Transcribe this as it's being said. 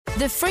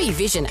The free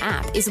Vision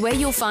app is where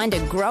you'll find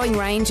a growing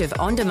range of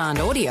on-demand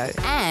audio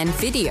and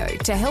video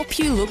to help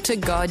you look to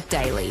God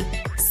daily.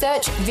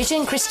 Search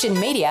Vision Christian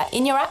Media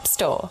in your app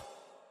store.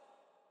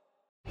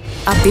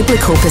 A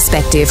biblical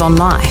perspective on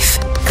life,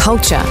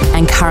 culture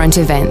and current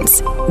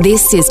events.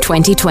 This is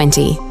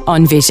 2020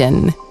 on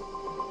Vision.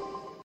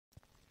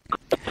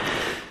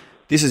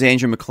 This is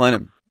Andrew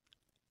McLennan.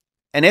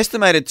 An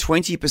estimated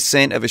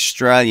 20% of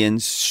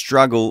Australians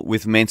struggle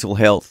with mental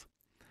health.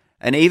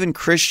 And even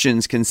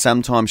Christians can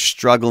sometimes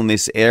struggle in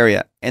this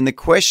area. And the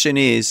question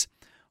is,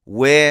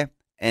 where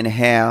and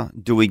how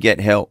do we get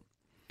help?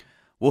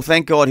 Well,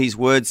 thank God His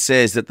word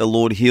says that the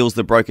Lord heals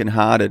the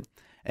brokenhearted.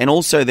 And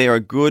also there are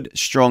good,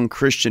 strong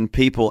Christian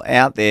people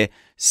out there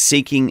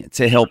seeking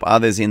to help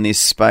others in this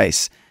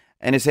space.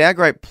 And it's our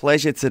great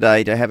pleasure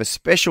today to have a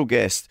special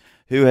guest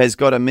who has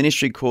got a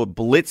ministry called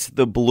Blitz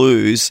the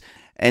Blues.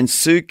 And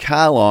Sue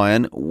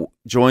Carlyon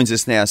joins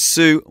us now.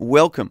 Sue,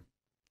 welcome.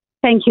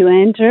 Thank you,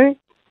 Andrew.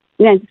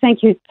 Yeah,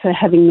 thank you for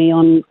having me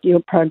on your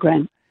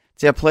program.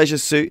 It's our pleasure,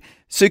 Sue.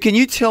 Sue, can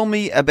you tell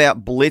me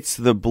about Blitz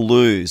the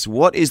Blues?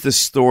 What is the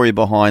story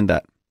behind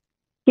that?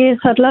 Yes,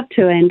 I'd love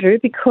to, Andrew,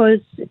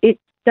 because it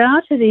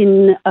started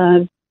in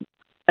a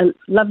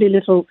lovely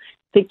little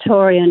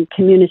Victorian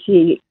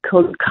community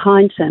called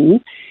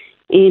Kyneton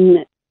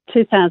in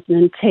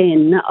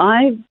 2010.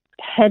 I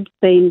had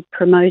been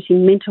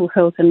promoting mental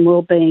health and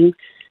wellbeing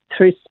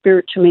through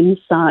spiritual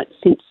insight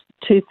since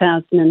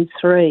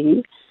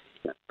 2003.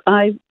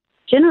 I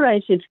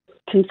generated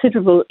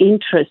considerable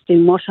interest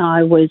in what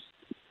I was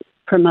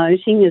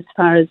promoting as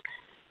far as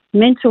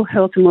mental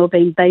health and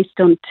wellbeing based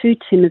on 2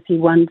 Timothy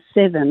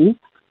 1:7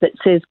 that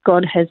says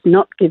God has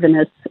not given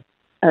us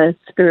a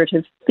spirit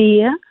of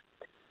fear,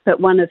 but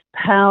one of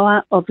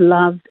power, of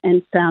love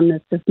and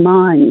soundness of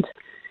mind.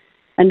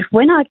 And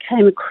when I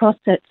came across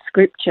that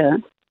scripture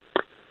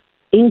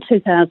in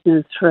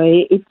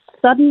 2003, it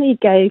suddenly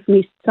gave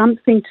me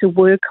something to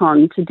work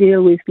on to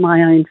deal with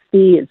my own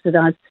fears that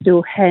I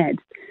still had.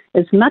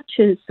 As much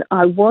as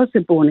I was a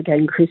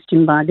born-again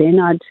Christian by then,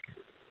 I'd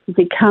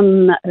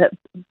become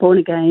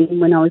born-again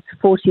when I was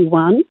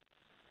 41,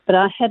 but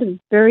I had a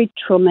very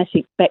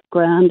traumatic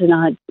background and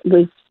I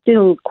was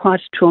still quite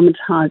a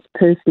traumatised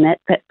person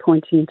at that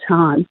point in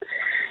time.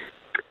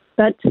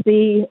 But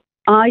the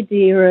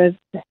idea of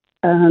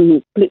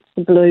Blitz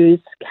the Blues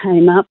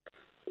came up.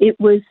 It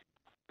was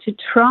to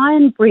try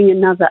and bring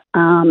another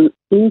arm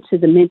into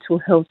the mental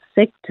health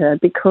sector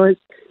because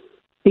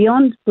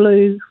Beyond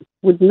Blue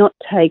would not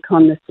take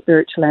on the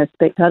spiritual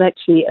aspect. I'd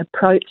actually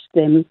approached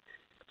them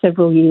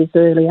several years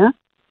earlier,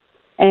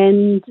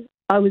 and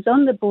I was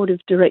on the board of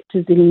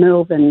directors in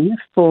Melbourne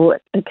for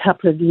a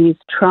couple of years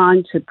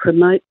trying to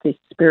promote this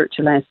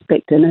spiritual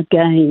aspect, and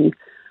again,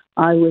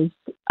 I was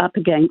up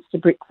against a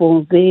brick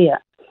wall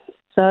there.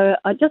 So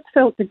I just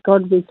felt that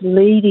God was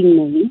leading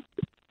me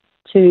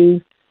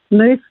to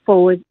move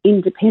forward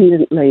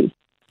independently.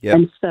 Yep.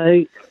 And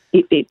so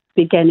it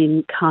began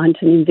in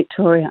Kyneton in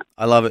Victoria.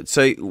 I love it.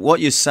 So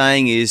what you're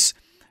saying is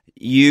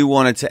you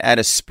wanted to add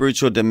a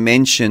spiritual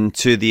dimension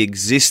to the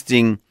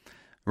existing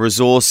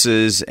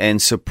resources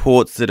and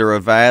supports that are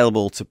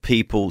available to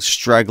people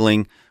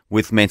struggling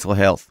with mental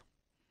health.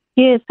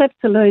 Yes,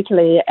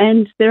 absolutely.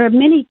 And there are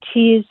many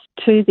tiers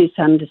to this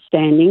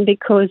understanding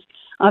because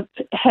I've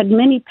had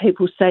many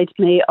people say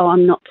to me,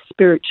 I'm not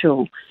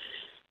spiritual.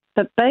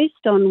 But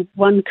based on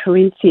 1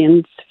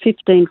 Corinthians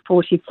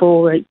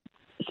 15:44, it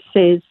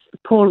says,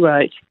 Paul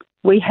wrote,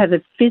 we have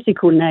a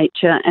physical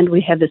nature and we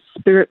have a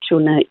spiritual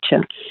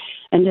nature.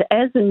 And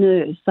as a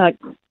nurse, I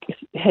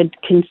had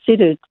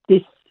considered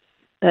this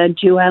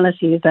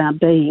duality of our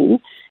being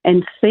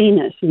and seen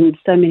it in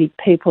so many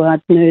people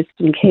I've nursed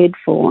and cared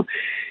for.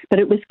 But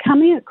it was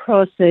coming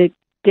across a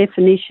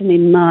definition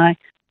in my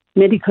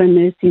medical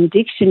nursing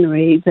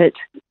dictionary that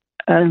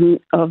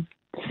of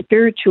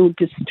spiritual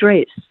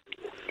distress.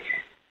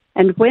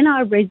 And when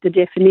I read the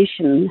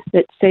definition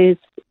that says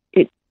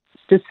it's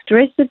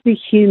distress of the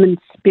human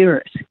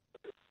spirit,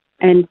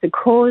 and the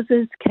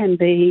causes can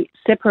be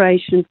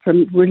separation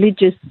from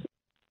religious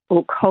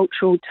or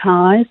cultural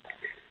ties,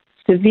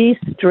 severe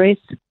stress,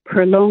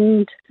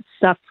 prolonged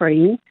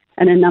suffering,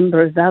 and a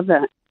number of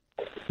other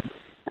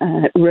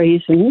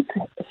reasons,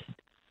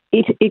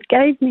 it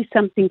gave me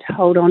something to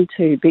hold on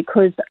to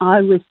because I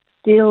was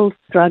still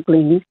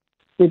struggling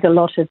with a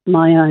lot of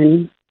my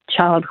own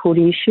childhood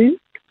issues.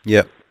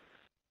 Yep.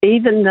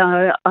 Even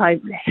though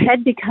I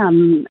had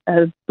become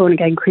a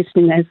born-again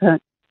Christian, as I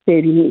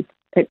said,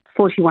 at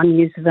 41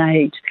 years of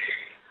age,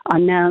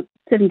 I'm now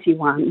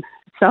 71,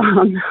 so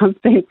I've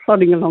been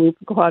plodding along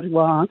for quite a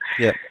while.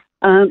 Yep.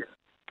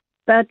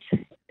 But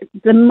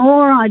the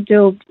more I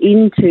delved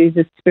into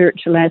the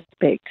spiritual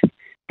aspect,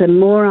 the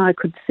more I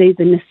could see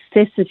the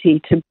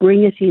necessity to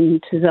bring it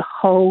into the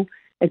whole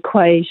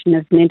equation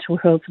of mental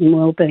health and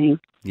well-being.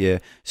 Yeah.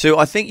 So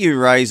I think you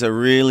raise a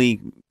really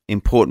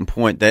important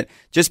point that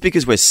just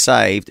because we're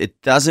saved, it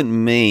doesn't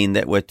mean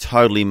that we're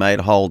totally made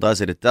whole,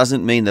 does it? It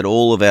doesn't mean that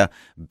all of our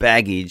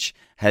baggage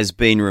has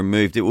been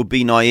removed. It would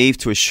be naive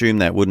to assume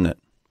that, wouldn't it?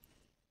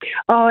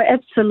 Oh,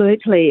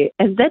 absolutely.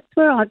 And that's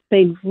where I've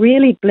been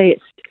really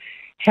blessed,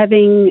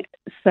 having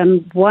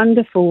some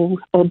wonderful,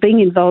 or being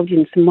involved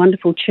in some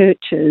wonderful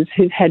churches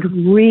who've had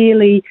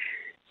really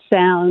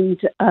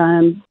sound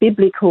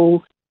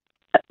biblical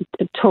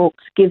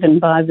talks given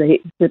by the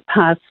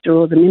pastor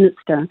or the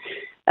minister.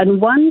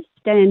 And one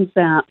stands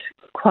out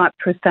quite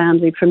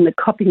profoundly from the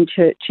Copping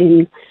Church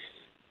in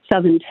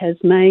southern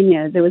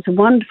Tasmania. There was a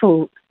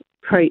wonderful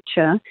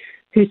preacher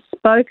who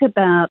spoke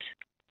about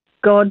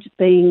God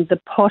being the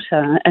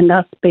potter and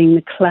us being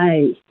the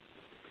clay.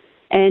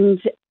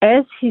 And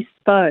as he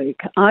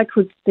spoke, I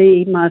could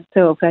see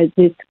myself as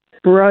this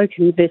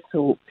broken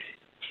vessel,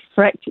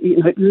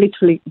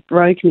 literally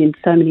broken in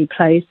so many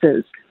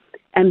places,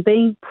 and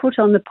being put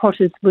on the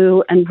potter's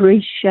wheel and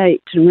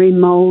reshaped and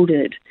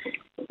remoulded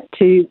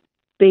to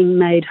being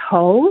made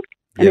whole.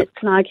 And Yep.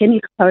 it's like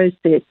any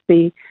process,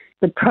 the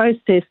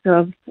process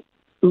of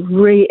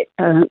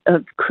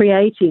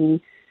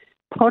creating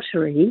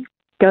pottery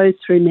goes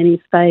through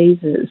many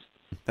phases.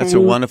 That's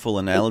a wonderful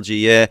analogy,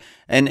 yeah.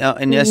 And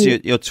as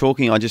you're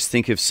talking, I just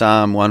think of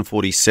Psalm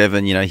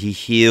 147, he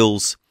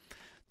heals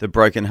the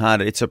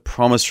brokenhearted. It's a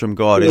promise from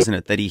God, isn't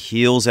it, that he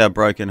heals our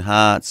broken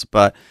hearts.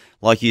 But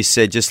like you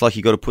said, just like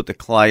you got to put the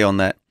clay on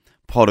that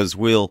potter's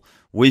wheel,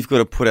 we've got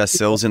to put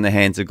ourselves in the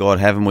hands of God,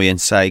 haven't we,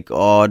 and say,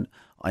 God,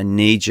 I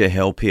need your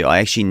help here. I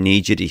actually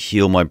need you to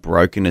heal my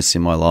brokenness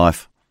in my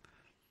life.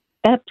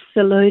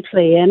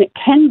 Absolutely. And it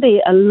can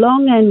be a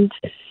long and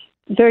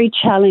very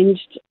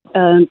challenged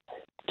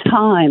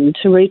time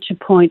to reach a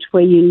point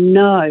where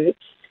you're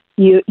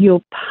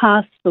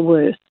past the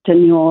worst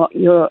and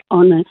you're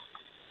on a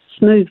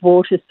smooth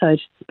water, so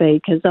to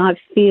speak, as I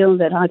feel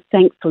that I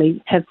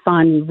thankfully have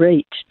finally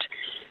reached.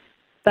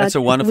 But that's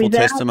a wonderful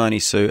testimony,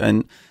 Sue,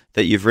 and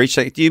that you've reached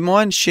that. Do you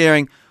mind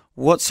sharing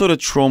what sort of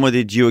trauma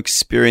did you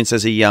experience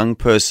as a young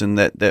person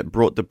that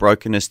brought the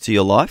brokenness to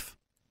your life?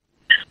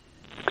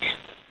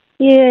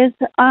 Yes,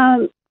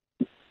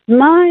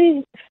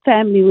 my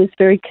family was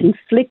very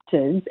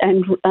conflicted,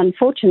 and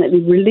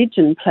unfortunately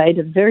religion played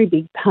a very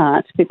big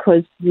part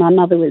because my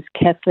mother was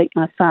Catholic,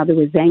 my father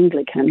was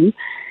Anglican,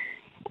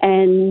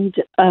 and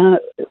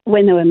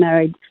when they were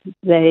married,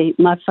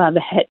 my father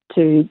had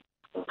to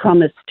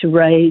promise to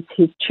raise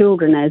his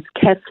children as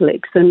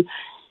Catholics, and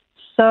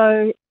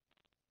so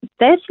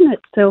that in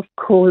itself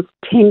caused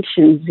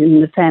tensions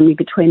in the family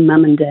between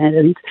mum and dad.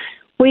 And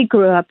we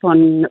grew up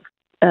on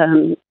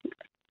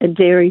a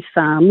dairy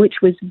farm,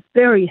 which was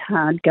very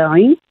hard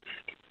going.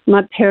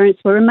 My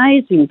parents were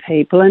amazing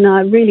people, and I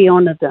really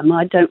honour them.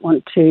 I don't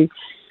want to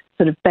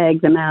sort of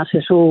bag them out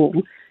at all,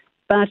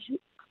 but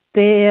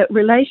their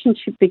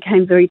relationship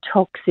became very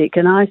toxic,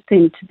 and I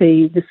seemed to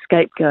be the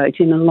scapegoat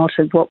in a lot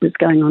of what was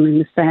going on in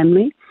the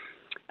family.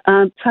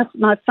 Plus,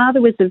 my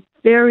father was a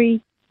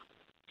very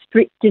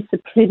strict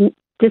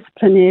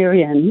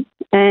disciplinarian,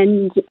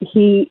 and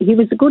he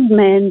was a good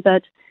man,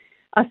 but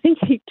I think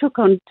he took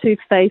on too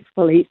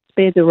faithfully,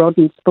 spare the rod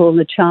and spoil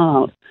the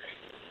child.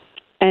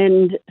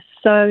 And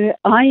so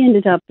I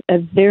ended up a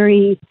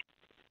very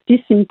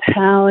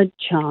disempowered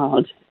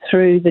child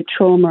through the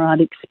trauma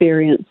I'd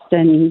experienced,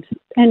 and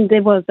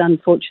there was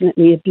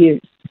unfortunately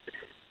abuse.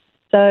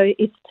 So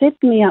it set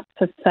me up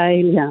for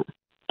failure,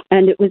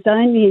 and it was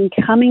only in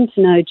coming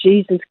to know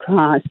Jesus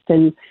Christ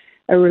and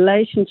a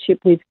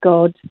relationship with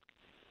God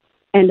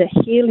and a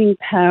healing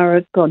power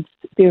of God's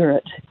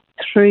Spirit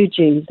through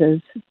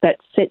Jesus that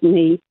set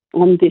me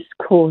on this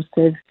course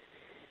of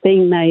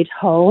being made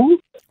whole.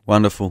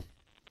 Wonderful.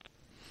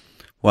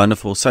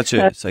 Wonderful. Such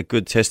a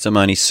good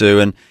testimony, Sue.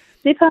 And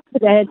if I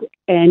could add,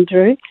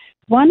 Andrew,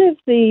 one of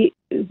the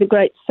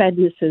great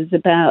sadnesses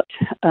about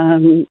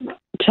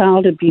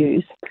child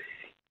abuse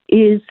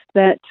is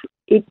that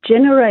it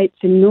generates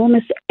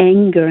enormous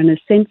anger and a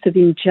sense of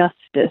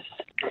injustice.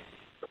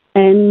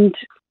 And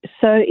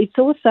so it's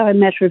also a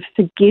matter of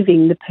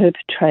forgiving the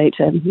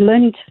perpetrator,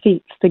 learning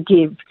to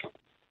forgive,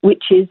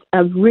 which is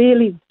a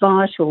really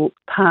vital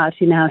part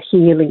in our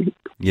healing.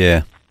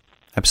 yeah,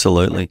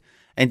 absolutely.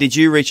 And did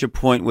you reach a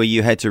point where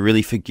you had to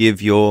really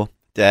forgive your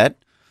dad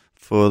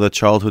for the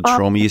childhood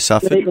trauma you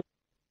suffered? Absolutely.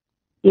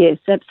 Yes,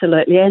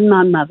 absolutely. And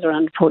my mother,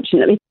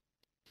 unfortunately.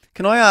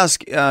 Can I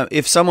ask,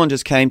 if someone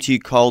just came to you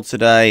cold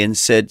today and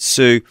said,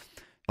 Sue,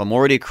 I'm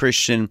already a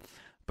Christian,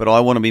 but I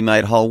want to be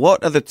made whole,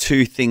 what are the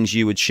two things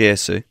you would share,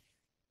 Sue?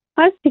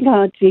 I think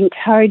I'd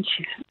encourage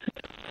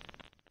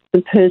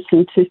the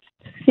person to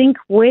think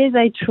where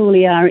they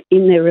truly are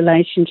in their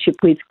relationship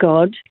with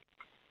God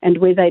and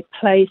where they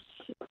place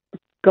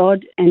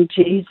God and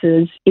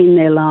Jesus in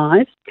their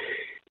lives.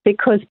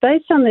 Because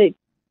based on the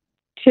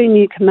two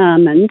new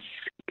commandments,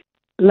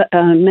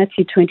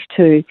 Matthew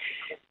 22,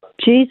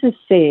 Jesus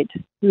said,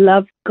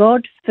 love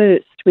God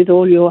first with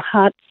all your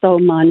heart, soul,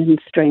 mind and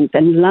strength,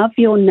 and love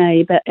your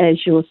neighbour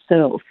as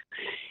yourself.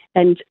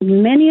 And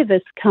many of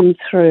us come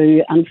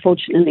through,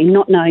 unfortunately,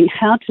 not knowing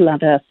how to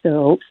love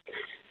ourselves,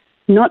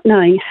 not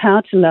knowing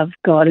how to love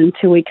God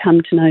until we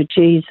come to know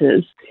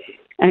Jesus,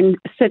 and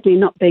certainly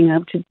not being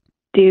able to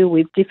deal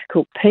with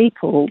difficult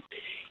people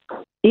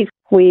if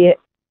we're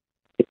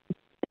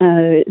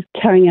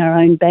carrying our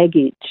own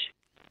baggage.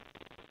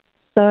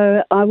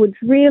 So I would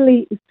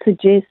really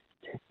suggest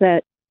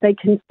that they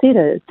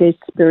consider their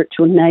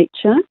spiritual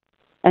nature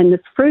and the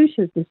fruit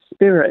of the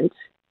Spirit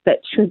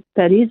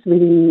that is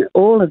within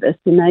all of us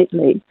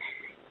innately,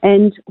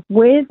 and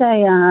where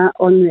they are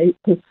on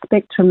the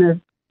spectrum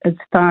of as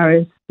far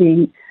as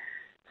the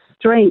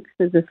strength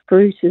of the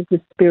fruit of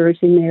the Spirit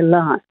in their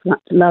life,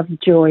 like love,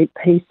 joy,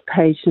 peace,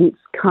 patience,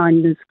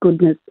 kindness,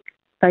 goodness,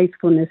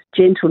 faithfulness,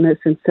 gentleness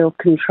and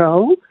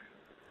self-control.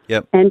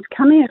 Yep. And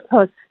coming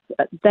across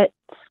that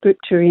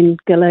scripture in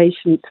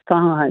Galatians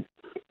 5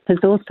 has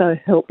also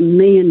helped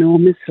me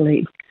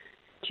enormously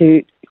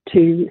to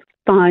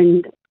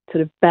find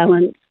sort of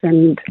balance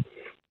and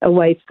a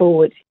way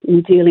forward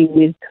in dealing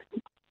with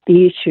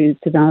the issues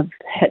that I've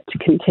had to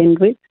contend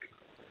with.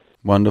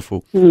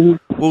 Wonderful.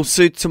 Well,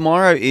 Sue,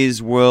 tomorrow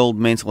is World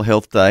Mental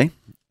Health Day,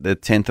 the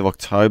 10th of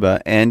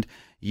October, and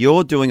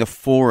you're doing a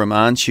forum,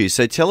 aren't you?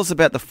 So tell us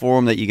about the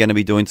forum that you're going to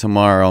be doing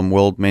tomorrow on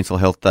World Mental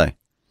Health Day.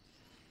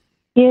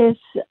 Yes,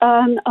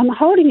 I'm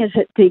holding it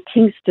at the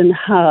Kingston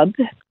Hub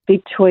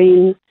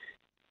between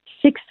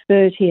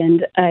 6:30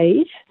 and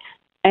 8,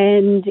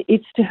 and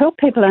it's to help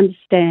people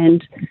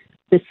understand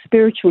the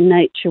spiritual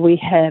nature we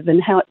have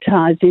and how it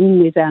ties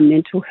in with our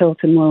mental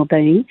health and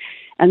well-being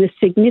and the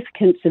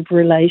significance of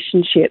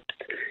relationships.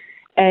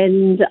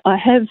 And I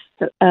have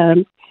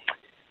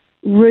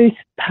Ruth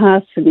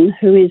Parson,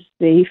 who is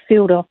the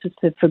field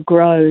officer for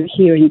GROW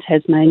here in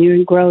Tasmania,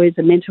 and GROW is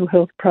a mental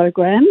health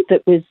program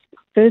that was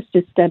first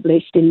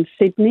established in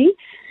Sydney.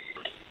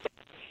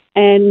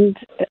 And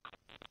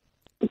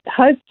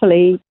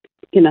hopefully,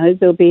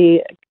 there'll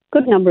be a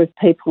good number of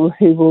people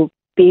who will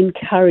be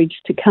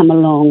encouraged to come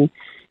along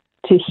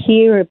to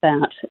hear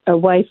about a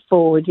way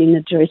forward in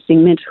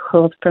addressing mental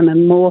health from a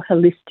more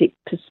holistic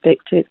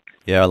perspective.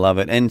 Yeah, I love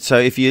it. And so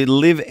if you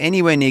live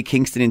anywhere near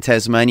Kingston in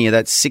Tasmania,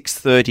 that's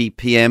 6:30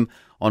 p.m.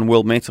 on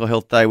World Mental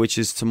Health Day, which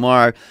is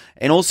tomorrow.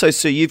 And also,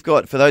 Sue, you've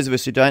got, for those of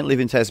us who don't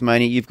live in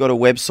Tasmania, you've got a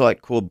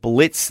website called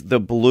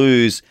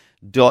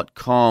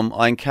blitztheblues.com.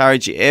 I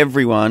encourage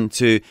everyone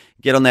to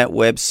get on that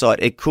website.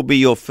 It could be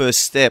your first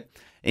step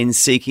in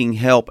seeking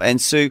help.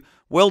 And Sue,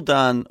 well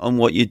done on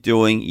what you're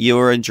doing.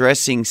 You're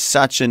addressing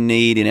such a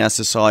need in our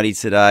society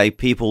today,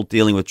 people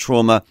dealing with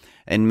trauma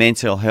and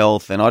mental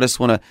health. And I just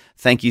want to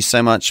thank you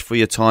so much for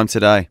your time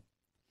today.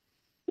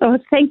 Oh,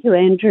 thank you,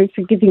 Andrew,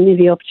 for giving me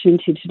the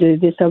opportunity to do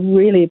this. I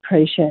really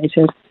appreciate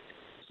it.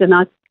 And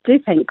I do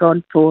thank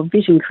God for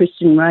Vision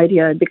Christian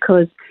Radio,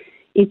 because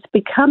it's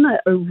become a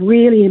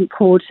really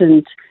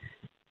important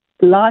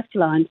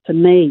lifeline for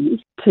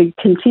me to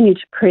continue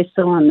to press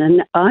on.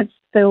 And I've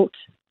felt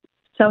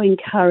so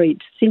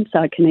encouraged since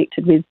I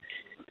connected with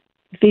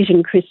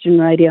Vision Christian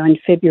Radio in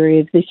February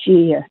of this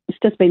year. It's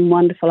just been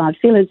wonderful. I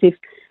feel as if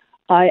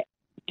I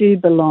do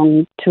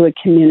belong to a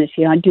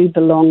community. I do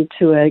belong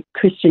to a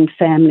Christian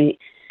family,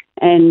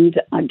 and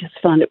I just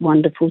find it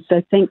wonderful.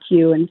 So thank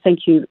you, and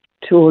thank you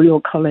to all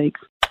your colleagues.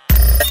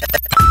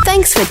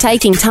 Thanks for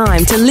taking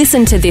time to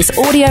listen to this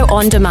audio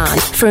on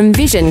demand from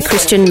Vision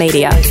Christian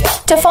Media.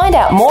 To find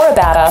out more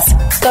about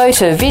us, go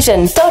to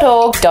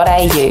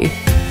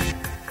vision.org.au.